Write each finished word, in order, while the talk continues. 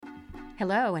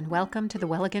Hello, and welcome to the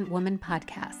Welligant Woman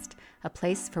Podcast, a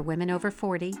place for women over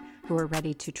 40 who are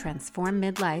ready to transform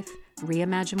midlife,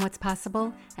 reimagine what's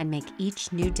possible, and make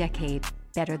each new decade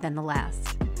better than the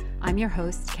last. I'm your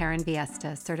host, Karen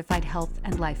Viesta, certified health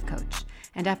and life coach.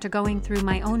 And after going through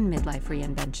my own midlife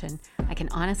reinvention, I can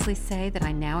honestly say that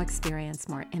I now experience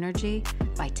more energy,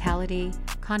 vitality,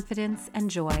 confidence, and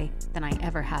joy than I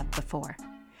ever have before.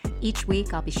 Each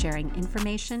week, I'll be sharing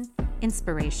information,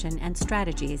 inspiration, and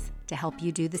strategies to help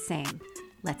you do the same.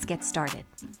 Let's get started.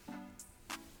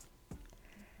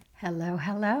 Hello,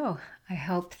 hello. I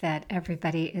hope that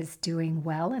everybody is doing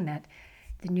well and that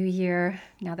the new year,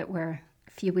 now that we're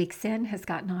a few weeks in, has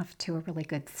gotten off to a really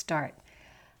good start.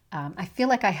 I feel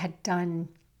like I had done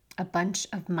a bunch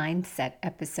of mindset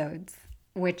episodes,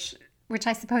 which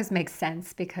I suppose makes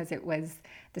sense because it was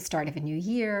the start of a new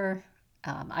year.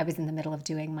 I was in the middle of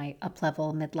doing my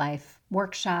up-level midlife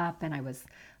workshop, and I was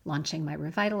launching my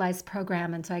Revitalize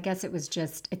program. And so I guess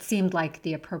it seemed like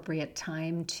the appropriate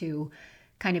time to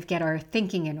kind of get our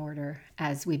thinking in order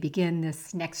as we begin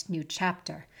this next new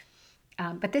chapter.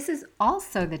 But this is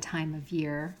also the time of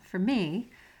year for me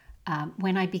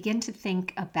when I begin to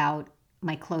think about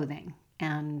my clothing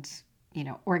and,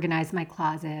 organize my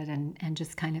closet and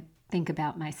just kind of think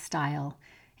about my style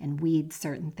and weed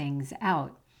certain things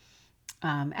out.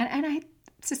 And I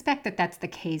suspect that that's the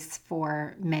case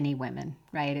for many women,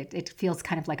 right? It feels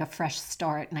kind of like a fresh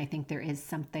start, and I think there is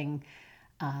something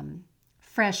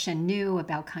fresh and new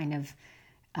about kind of,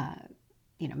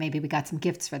 maybe we got some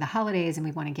gifts for the holidays and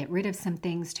we want to get rid of some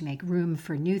things to make room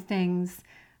for new things.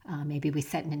 Maybe we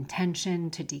set an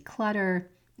intention to declutter,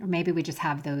 or maybe we just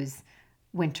have those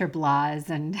winter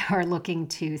blahs and are looking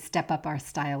to step up our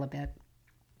style a bit.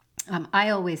 I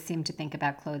always seem to think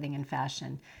about clothing and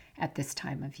fashion at this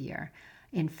time of year.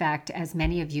 In fact, as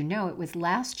many of you know, it was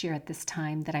last year at this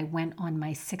time that I went on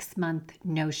my 6-month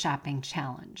no shopping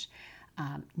challenge.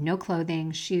 No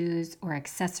clothing, shoes, or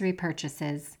accessory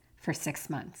purchases for 6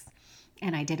 months.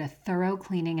 And I did a thorough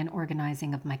cleaning and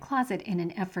organizing of my closet in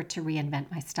an effort to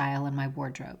reinvent my style and my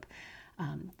wardrobe.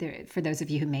 For those of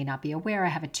you who may not be aware, I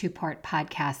have a 2-part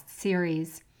podcast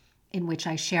series in which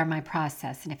I share my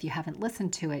process. And if you haven't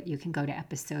listened to it, you can go to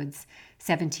episodes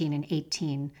 17 and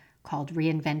 18 called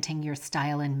Reinventing Your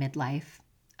Style in Midlife,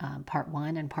 Part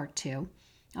 1 and Part 2.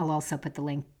 I'll also put the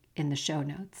link in the show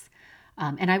notes.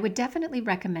 And I would definitely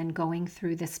recommend going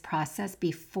through this process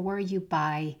before you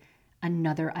buy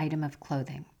another item of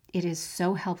clothing. It is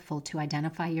so helpful to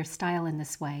identify your style in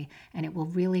this way, and it will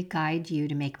really guide you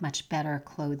to make much better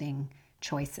clothing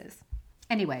choices.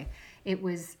 Anyway, it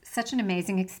was such an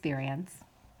amazing experience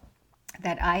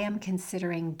that I am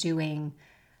considering doing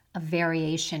a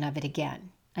variation of it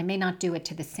again. I may not do it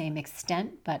to the same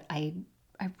extent, but I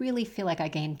really feel like I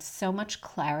gained so much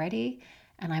clarity,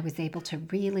 and I was able to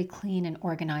really clean and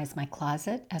organize my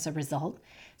closet as a result.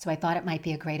 So I thought it might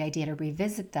be a great idea to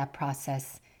revisit that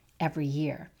process every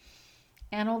year.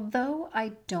 And although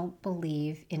I don't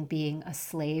believe in being a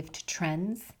slave to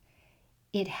trends,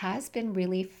 it has been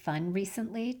really fun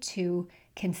recently to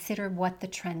consider what the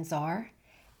trends are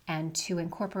and to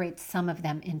incorporate some of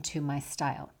them into my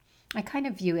style. I kind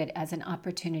of view it as an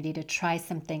opportunity to try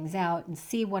some things out and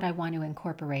see what I want to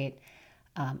incorporate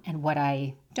and what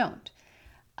I don't.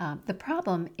 The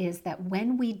problem is that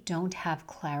when we don't have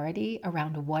clarity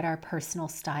around what our personal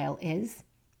style is,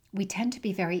 we tend to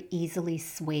be very easily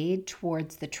swayed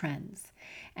towards the trends,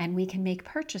 and we can make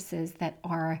purchases that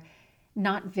are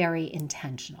not very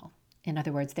intentional. In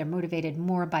other words, they're motivated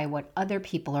more by what other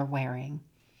people are wearing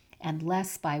and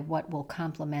less by what will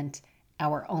complement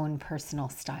our own personal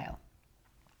style.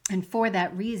 And for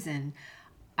that reason,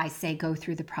 I say go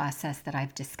through the process that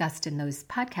I've discussed in those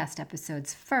podcast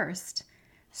episodes first,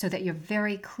 so that you're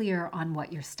very clear on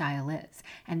what your style is.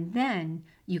 And then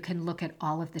you can look at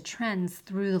all of the trends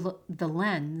through the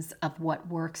lens of what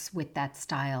works with that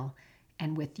style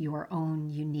and with your own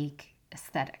unique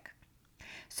aesthetic.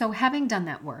 So having done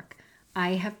that work,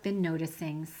 I have been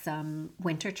noticing some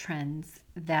winter trends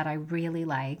that I really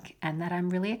like and that I'm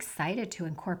really excited to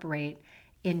incorporate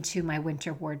into my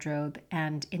winter wardrobe.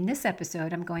 And in this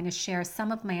episode, I'm going to share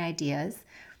some of my ideas,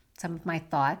 some of my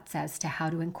thoughts as to how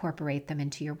to incorporate them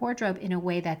into your wardrobe in a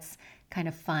way that's kind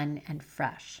of fun and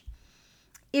fresh.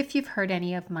 If you've heard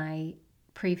any of my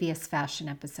previous fashion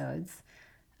episodes,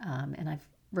 and I've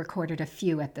recorded a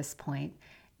few at this point,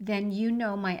 then you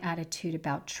know my attitude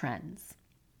about trends.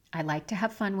 I like to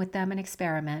have fun with them and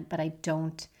experiment, but I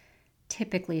don't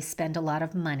typically spend a lot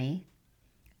of money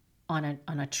on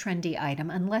a trendy item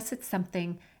unless it's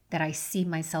something that I see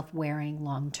myself wearing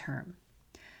long term.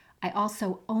 I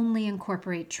also only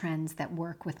incorporate trends that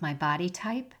work with my body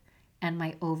type and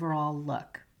my overall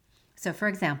look. So for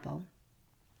example,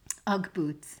 Ugg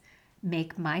boots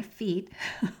make my feet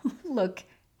look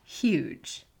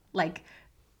huge, like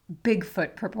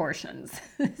Bigfoot proportions.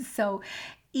 So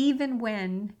even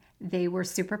when they were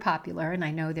super popular, and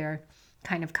I know they're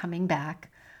kind of coming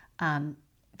back,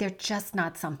 they're just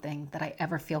not something that I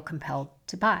ever feel compelled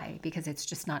to buy because it's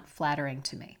just not flattering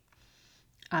to me.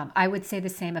 I would say the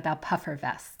same about puffer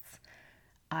vests.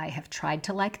 I have tried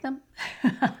to like them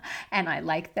and I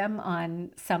like them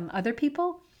on some other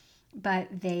people, but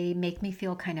they make me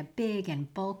feel kind of big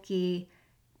and bulky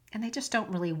and they just don't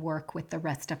really work with the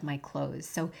rest of my clothes.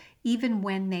 So even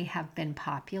when they have been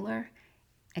popular,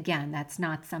 again, that's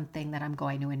not something that I'm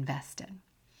going to invest in.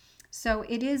 So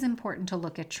it is important to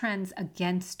look at trends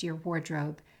against your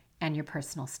wardrobe and your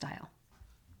personal style.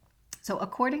 So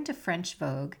according to French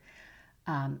Vogue,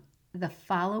 the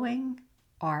following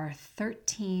are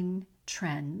 13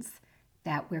 trends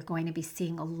that we're going to be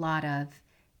seeing a lot of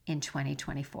in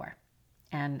 2024.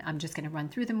 And I'm just going to run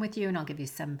through them with you and I'll give you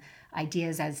some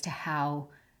ideas as to how,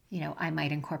 I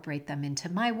might incorporate them into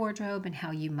my wardrobe and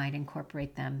how you might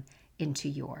incorporate them into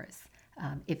yours,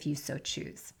 if you so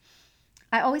choose.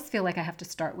 I always feel like I have to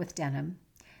start with denim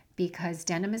because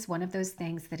denim is one of those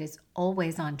things that is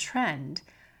always on trend,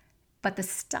 but the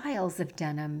styles of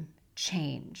denim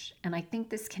change. And I think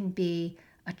this can be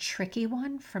a tricky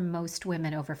one for most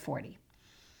women over 40.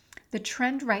 The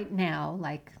trend right now,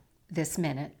 like this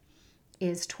minute,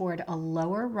 is toward a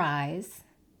lower rise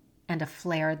and a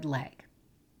flared leg.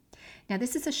 Now,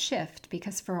 this is a shift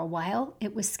because for a while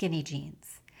it was skinny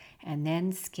jeans, and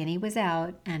then skinny was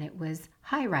out and it was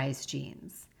high-rise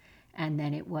jeans, and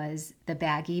then it was the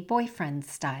baggy boyfriend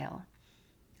style.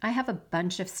 I have a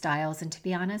bunch of styles, and to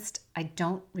be honest, I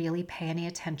don't really pay any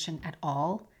attention at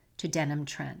all to denim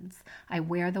trends. I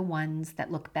wear the ones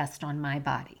that look best on my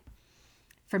body.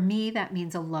 For me, that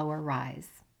means a lower rise.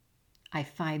 I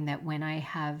find that when I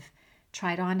have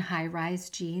tried on high-rise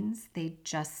jeans, they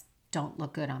just don't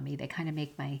look good on me. They kind of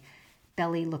make my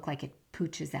belly look like it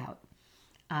pooches out.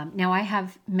 Now, I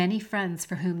have many friends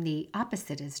for whom the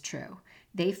opposite is true.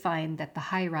 They find that the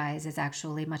high-rise is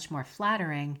actually much more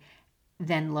flattering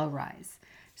than low-rise.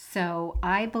 So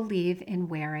I believe in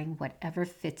wearing whatever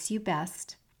fits you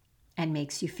best and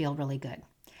makes you feel really good.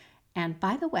 And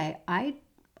by the way, I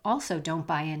also don't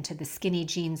buy into the skinny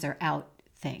jeans are out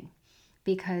thing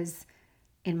because,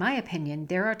 in my opinion,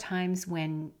 there are times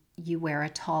when you wear a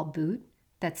tall boot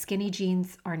that skinny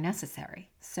jeans are necessary.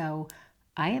 So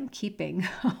I am keeping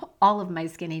all of my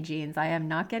skinny jeans. I am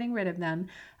not getting rid of them.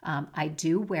 I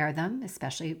do wear them,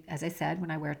 especially, as I said,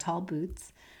 when I wear tall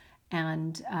boots.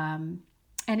 And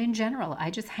in general,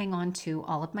 I just hang on to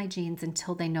all of my jeans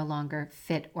until they no longer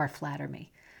fit or flatter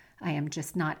me. I am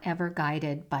just not ever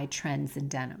guided by trends in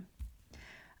denim.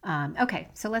 Okay,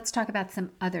 so let's talk about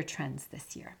some other trends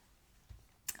this year.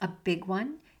 A big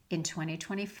one in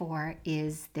 2024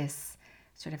 is this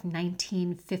sort of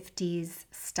 1950s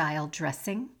style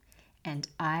dressing, and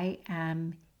I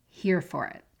am here for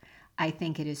it. I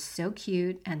think it is so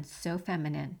cute and so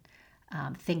feminine.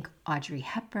 Think Audrey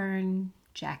Hepburn,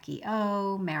 Jackie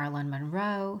O, Marilyn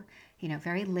Monroe,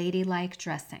 very ladylike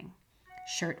dressing.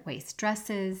 Shirtwaist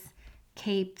dresses,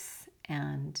 capes,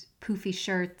 and poofy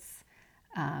shirts,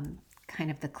 kind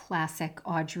of the classic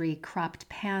Audrey cropped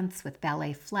pants with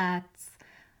ballet flats,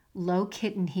 low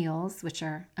kitten heels, which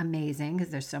are amazing because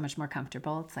they're so much more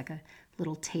comfortable. It's like a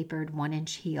little tapered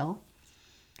 1-inch heel.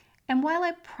 And while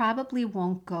I probably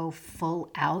won't go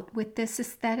full out with this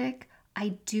aesthetic, I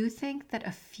do think that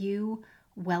a few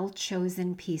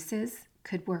well-chosen pieces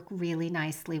could work really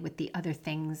nicely with the other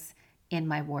things in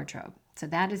my wardrobe. So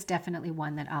that is definitely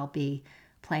one that I'll be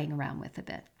playing around with a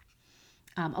bit.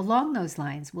 Along those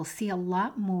lines, we'll see a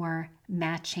lot more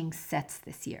matching sets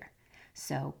this year.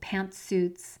 So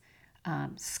pantsuits,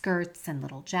 skirts and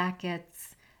little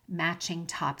jackets, matching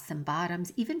tops and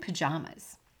bottoms, even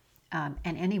pajamas. And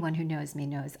anyone who knows me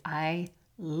knows I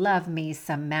love me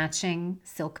some matching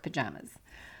silk pajamas.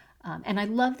 And I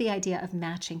love the idea of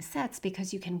matching sets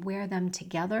because you can wear them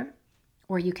together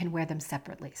or you can wear them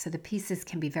separately. So the pieces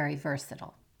can be very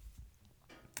versatile.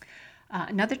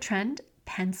 Another trend,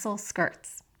 pencil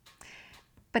skirts.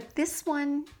 But this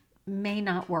one may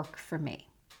not work for me.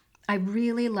 I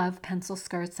really love pencil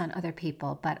skirts on other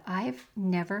people, but I've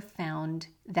never found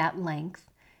that length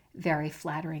very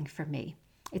flattering for me.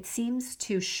 It seems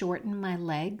to shorten my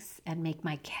legs and make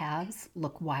my calves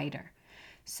look wider.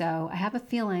 So I have a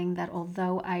feeling that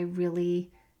although I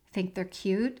really think they're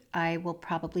cute, I will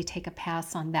probably take a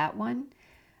pass on that one.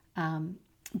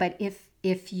 But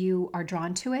if you are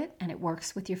drawn to it and it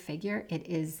works with your figure, it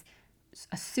is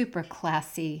a super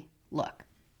classy look.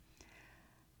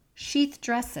 Sheath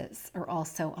dresses are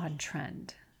also on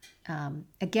trend.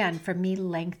 Again, for me,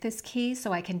 length is key,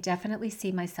 so I can definitely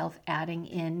see myself adding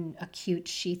in a cute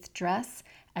sheath dress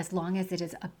as long as it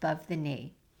is above the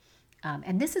knee.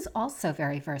 And this is also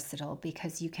very versatile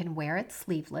because you can wear it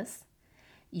sleeveless.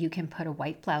 You can put a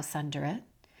white blouse under it.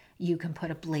 You can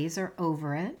put a blazer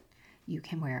over it. You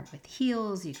can wear it with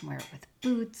heels. You can wear it with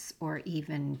boots or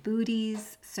even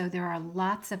booties. So there are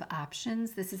lots of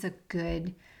options. This is a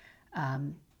good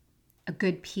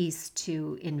piece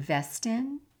to invest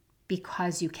in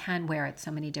because you can wear it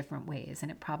so many different ways,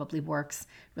 and it probably works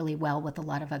really well with a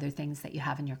lot of other things that you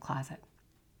have in your closet.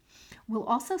 We'll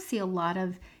also see a lot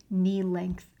of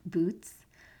knee-length boots.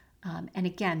 And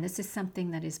again, this is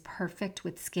something that is perfect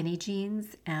with skinny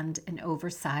jeans and an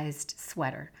oversized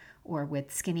sweater, or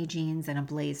with skinny jeans and a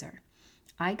blazer.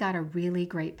 I got a really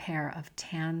great pair of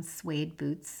tan suede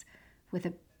boots with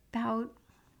about,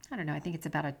 I think it's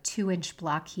about a 2-inch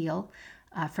block heel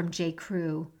from J.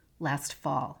 Crew last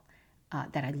fall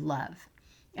that I love.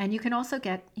 And you can also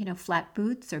get, flat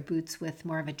boots or boots with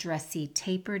more of a dressy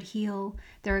tapered heel.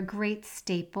 They're a great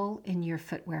staple in your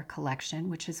footwear collection,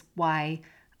 which is why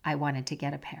I wanted to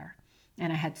get a pair.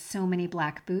 And I had so many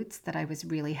black boots that I was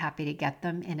really happy to get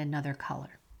them in another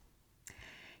color.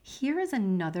 Here is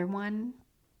another one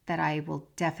that I will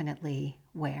definitely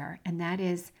wear, and that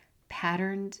is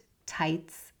patterned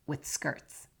tights with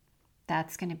skirts.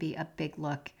 That's going to be a big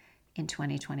look in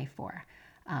 2024.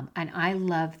 And I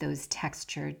love those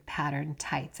textured patterned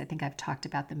tights. I think I've talked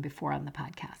about them before on the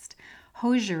podcast.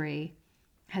 Hosiery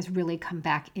has really come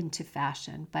back into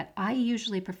fashion, but I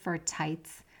usually prefer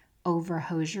tights over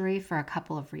hosiery for a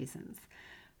couple of reasons.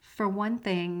 For one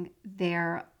thing,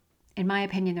 in my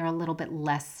opinion, they're a little bit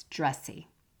less dressy.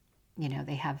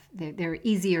 They're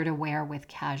easier to wear with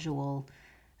casual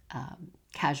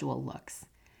looks.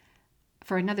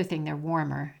 For another thing, they're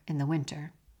warmer in the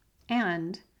winter,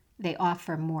 and they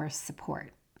offer more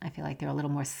support. I feel like they're a little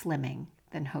more slimming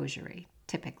than hosiery,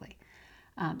 typically.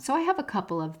 So I have a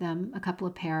couple of them, a couple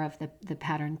of pair of the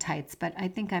patterned tights, but I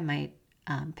think I might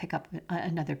pick up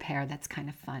another pair that's kind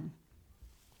of fun.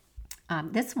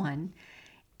 This one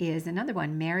is another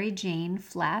one. Mary Jane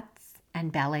flats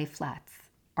and ballet flats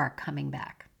are coming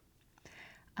back.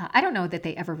 I don't know that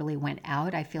they ever really went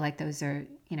out. I feel like those are,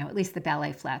 at least the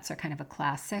ballet flats are kind of a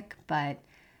classic, but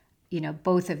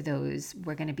both of those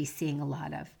we're going to be seeing a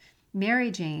lot of. Mary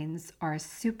Janes are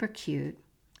super cute,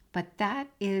 but that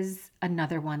is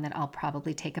another one that I'll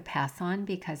probably take a pass on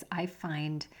because I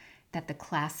find that the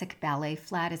classic ballet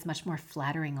flat is much more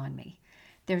flattering on me.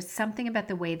 There's something about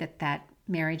the way that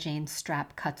Mary Jane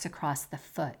strap cuts across the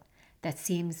foot that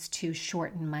seems to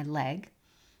shorten my leg,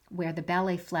 where the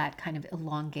ballet flat kind of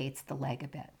elongates the leg a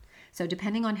bit. So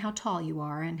depending on how tall you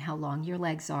are and how long your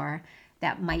legs are,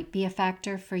 that might be a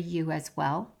factor for you as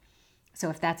well. So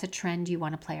if that's a trend you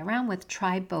want to play around with,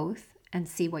 try both and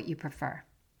see what you prefer.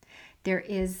 There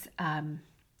is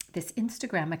this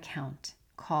Instagram account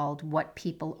called What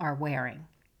People Are Wearing.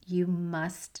 You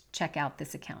must check out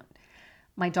this account.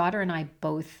 My daughter and I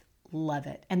both love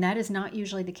it. And that is not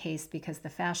usually the case because the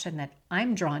fashion that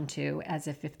I'm drawn to as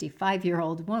a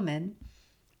 55-year-old woman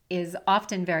is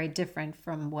often very different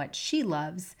from what she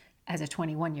loves as a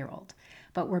 21-year-old.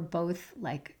 But we're both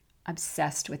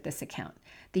obsessed with this account.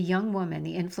 The young woman,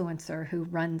 the influencer who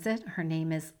runs it, her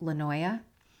name is Lanoya.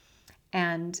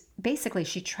 And basically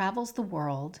she travels the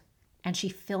world and she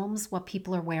films what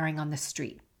people are wearing on the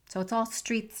street. So it's all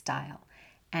street style.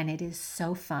 And it is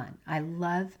so fun. I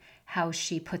love how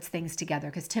she puts things together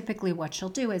because typically what she'll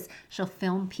do is she'll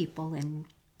film people in,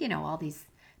 all these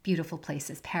beautiful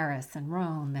places, Paris and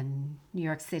Rome and New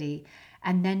York City.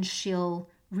 And then she'll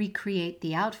recreate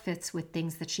the outfits with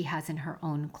things that she has in her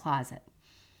own closet.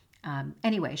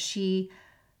 Anyway, she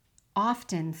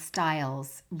often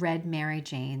styles red Mary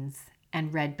Janes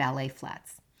and red ballet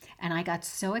flats. And I got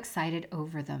so excited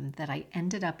over them that I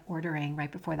ended up ordering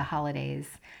right before the holidays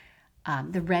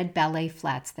the red ballet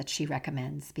flats that she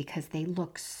recommends because they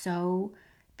look so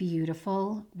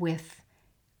beautiful with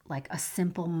a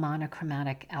simple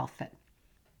monochromatic outfit.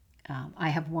 I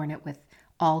have worn it with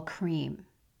all cream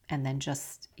and then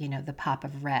just, the pop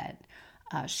of red.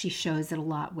 She shows it a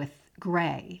lot with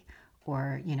gray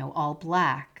or, all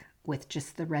black with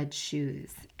just the red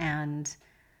shoes. And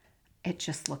it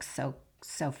just looks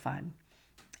so fun.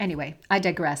 Anyway, I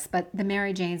digress, but the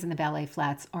Mary Janes and the ballet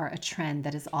flats are a trend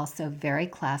that is also very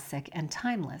classic and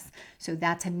timeless. So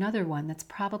that's another one that's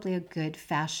probably a good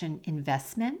fashion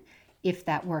investment if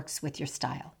that works with your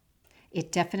style.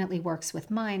 It definitely works with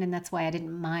mine, and that's why I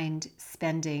didn't mind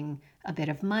spending a bit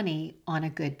of money on a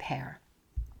good pair.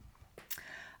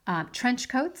 Trench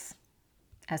coats,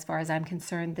 as far as I'm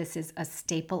concerned, this is a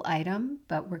staple item,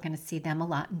 but we're going to see them a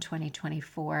lot in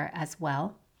 2024 as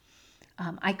well.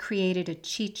 I created a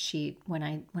cheat sheet when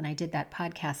I did that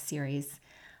podcast series.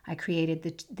 I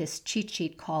created this cheat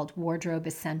sheet called Wardrobe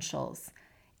Essentials.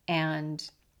 And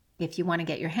if you want to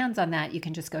get your hands on that, you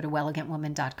can just go to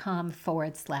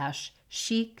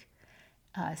wellegantwoman.com/chic,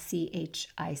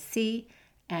 CHIC,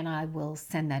 and I will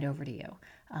send that over to you.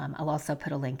 I'll also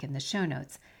put a link in the show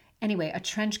notes. Anyway, a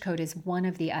trench coat is one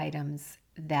of the items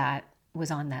that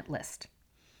was on that list.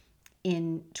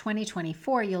 In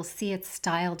 2024, you'll see it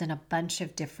styled in a bunch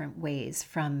of different ways,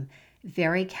 from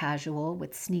very casual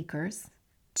with sneakers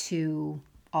to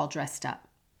all dressed up.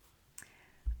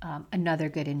 Another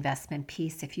good investment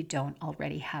piece if you don't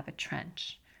already have a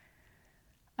trench.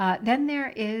 Then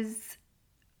there is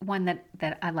one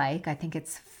that I like. I think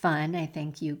it's fun. I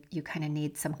think you kind of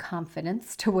need some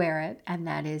confidence to wear it, and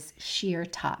that is sheer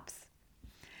tops.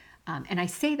 And I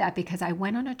say that because I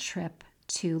went on a trip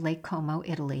to Lake Como,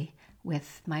 Italy,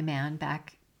 with my man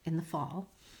back in the fall,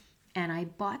 and I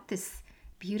bought this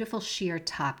beautiful sheer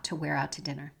top to wear out to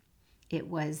dinner. It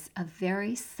was a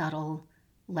very subtle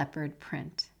leopard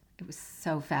print. It was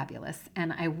so fabulous,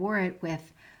 and I wore it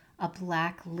with a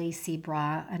black lacy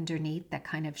bra underneath that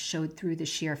kind of showed through the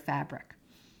sheer fabric.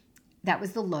 That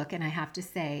was the look, and I have to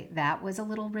say that was a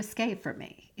little risque for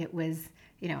me. It was,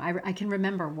 I can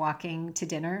remember walking to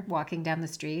dinner, walking down the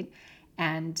street,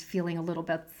 and feeling a little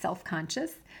bit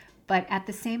self-conscious. But at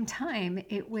the same time,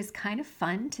 it was kind of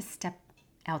fun to step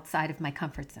outside of my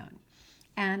comfort zone.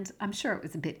 And I'm sure it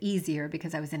was a bit easier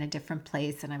because I was in a different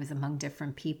place and I was among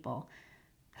different people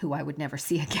who I would never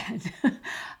see again.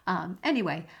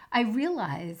 Anyway, I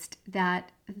realized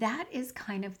that is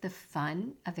kind of the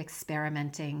fun of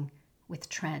experimenting with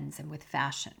trends and with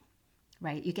fashion,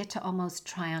 right? You get to almost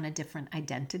try on a different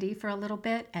identity for a little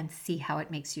bit and see how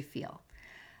it makes you feel.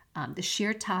 The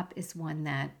sheer top is one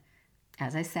that,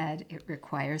 as I said, it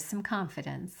requires some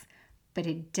confidence, but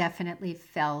it definitely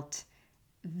felt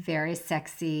very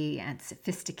sexy and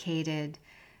sophisticated.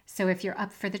 So if you're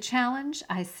up for the challenge,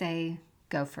 I say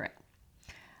go for it.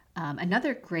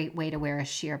 Another great way to wear a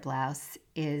sheer blouse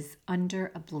is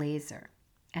under a blazer,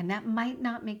 and that might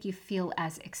not make you feel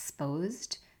as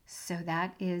exposed. So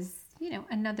that is,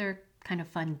 another kind of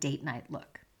fun date night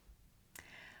look.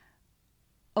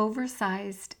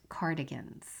 Oversized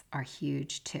cardigans are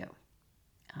huge too.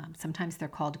 Sometimes they're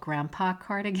called grandpa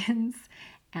cardigans,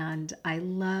 and I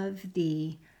love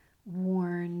the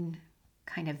worn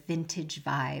kind of vintage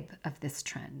vibe of this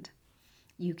trend.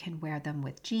 You can wear them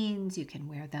with jeans, you can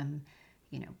wear them,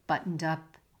 buttoned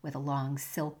up with a long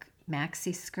silk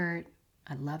maxi skirt.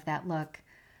 I love that look.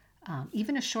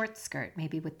 Even a short skirt,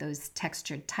 maybe with those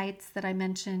textured tights that I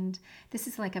mentioned. This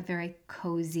is like a very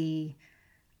cozy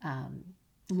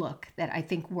look that I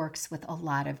think works with a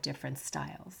lot of different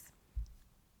styles.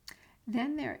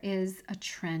 Then there is a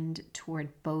trend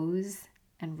toward bows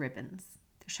and ribbons.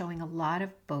 They're showing a lot of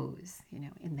bows,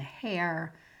 in the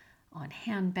hair, on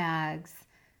handbags,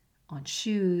 on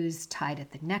shoes, tied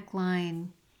at the neckline.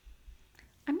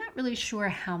 I'm not really sure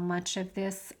how much of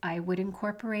this I would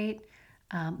incorporate.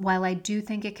 While I do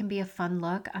think it can be a fun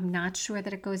look, I'm not sure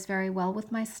that it goes very well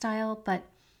with my style, but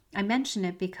I mention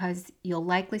it because you'll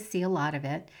likely see a lot of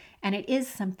it, and it is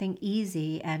something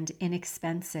easy and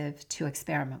inexpensive to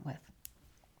experiment with.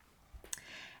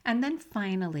 And then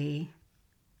finally,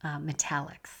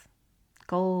 metallics,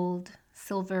 gold,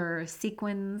 silver,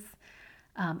 sequins.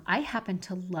 I happen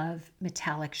to love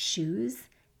metallic shoes,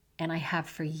 and I have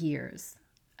for years.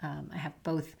 I have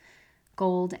both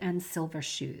gold and silver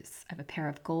shoes. I have a pair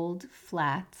of gold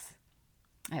flats.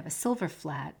 I have a silver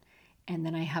flat, and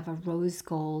then I have a rose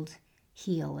gold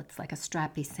heel. It's like a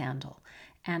strappy sandal.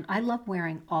 And I love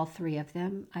wearing all three of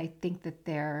them. I think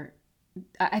metallics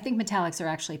are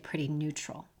actually pretty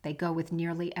neutral. They go with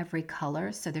nearly every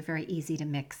color, so they're very easy to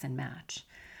mix and match.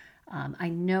 I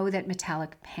know that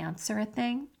metallic pants are a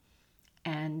thing,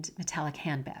 and metallic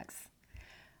handbags.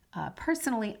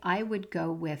 Personally, I would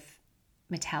go with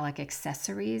metallic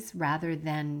accessories rather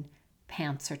than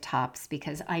pants or tops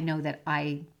because I know that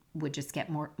I would just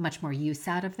get much more use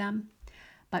out of them.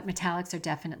 But metallics are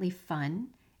definitely fun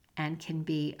and can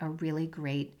be a really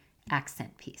great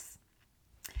accent piece.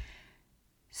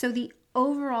 So the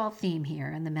overall theme here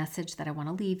and the message that I want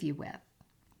to leave you with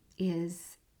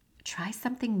is try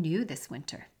something new this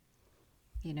winter.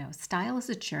 Style is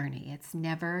a journey. It's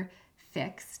never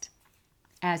fixed.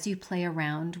 As you play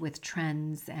around with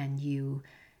trends and you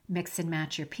mix and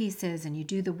match your pieces and you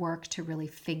do the work to really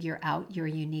figure out your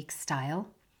unique style,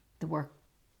 the work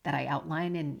that I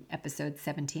outline in episodes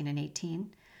 17 and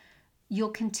 18, you'll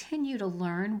continue to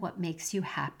learn what makes you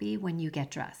happy when you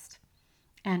get dressed.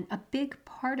 And a big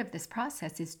part of this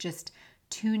process is just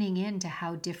tuning in to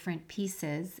how different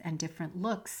pieces and different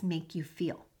looks make you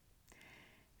feel.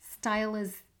 Style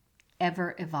is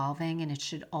ever evolving, and it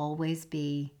should always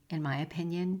be, in my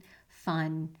opinion,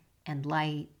 fun and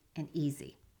light and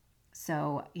easy.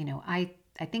 So,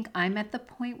 I think I'm at the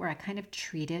point where I kind of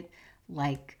treat it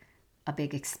like a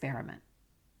big experiment.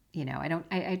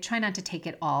 I try not to take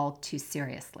it all too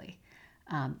seriously.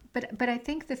 But I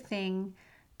think the thing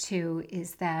too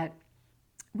is that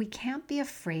we can't be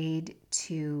afraid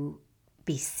to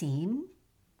be seen,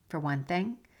 for one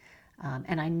thing.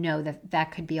 And I know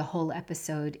that could be a whole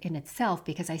episode in itself,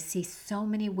 because I see so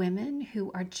many women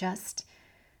who are just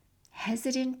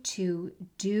hesitant to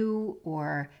do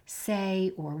or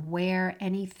say or wear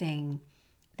anything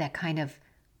that kind of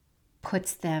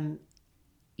puts them,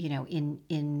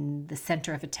 in the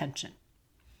center of attention.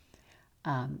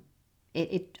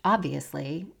 It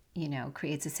obviously,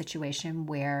 creates a situation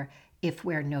where if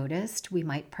we're noticed, we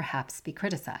might perhaps be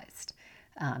criticized.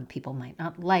 People might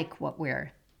not like what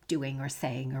we're doing or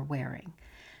saying or wearing.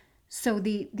 So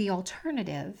the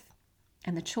alternative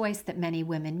and the choice that many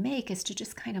women make is to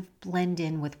just kind of blend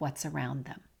in with what's around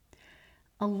them.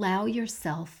 Allow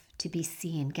yourself to be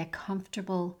seen. Get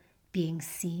comfortable being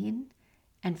seen,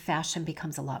 and fashion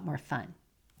becomes a lot more fun.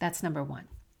 That's number one.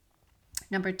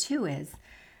 Number two is,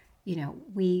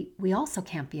 we also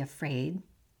can't be afraid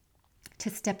to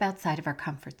step outside of our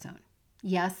comfort zone.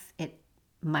 Yes, it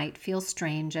might feel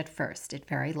strange at first. It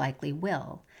very likely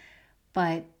will.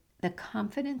 But the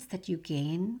confidence that you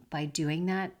gain by doing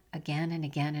that again and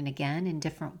again and again in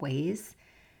different ways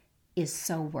is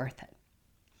so worth it.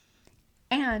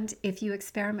 And if you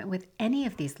experiment with any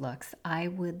of these looks, I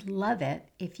would love it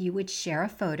if you would share a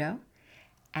photo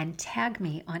and tag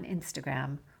me on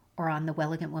Instagram or on the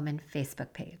Wellegant Woman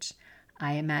Facebook page.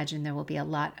 I imagine there will be a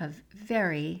lot of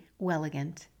very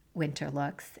Wellegant winter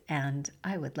looks, and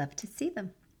I would love to see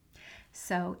them.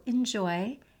 So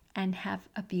enjoy and have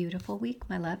a beautiful week,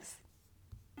 my loves.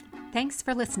 Thanks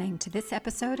for listening to this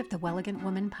episode of the Wellegant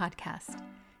Woman podcast.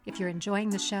 If you're enjoying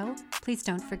the show, please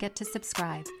don't forget to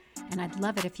subscribe. And I'd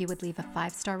love it if you would leave a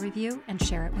 5-star review and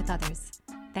share it with others.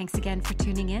 Thanks again for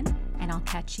tuning in, and I'll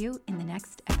catch you in the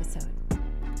next episode.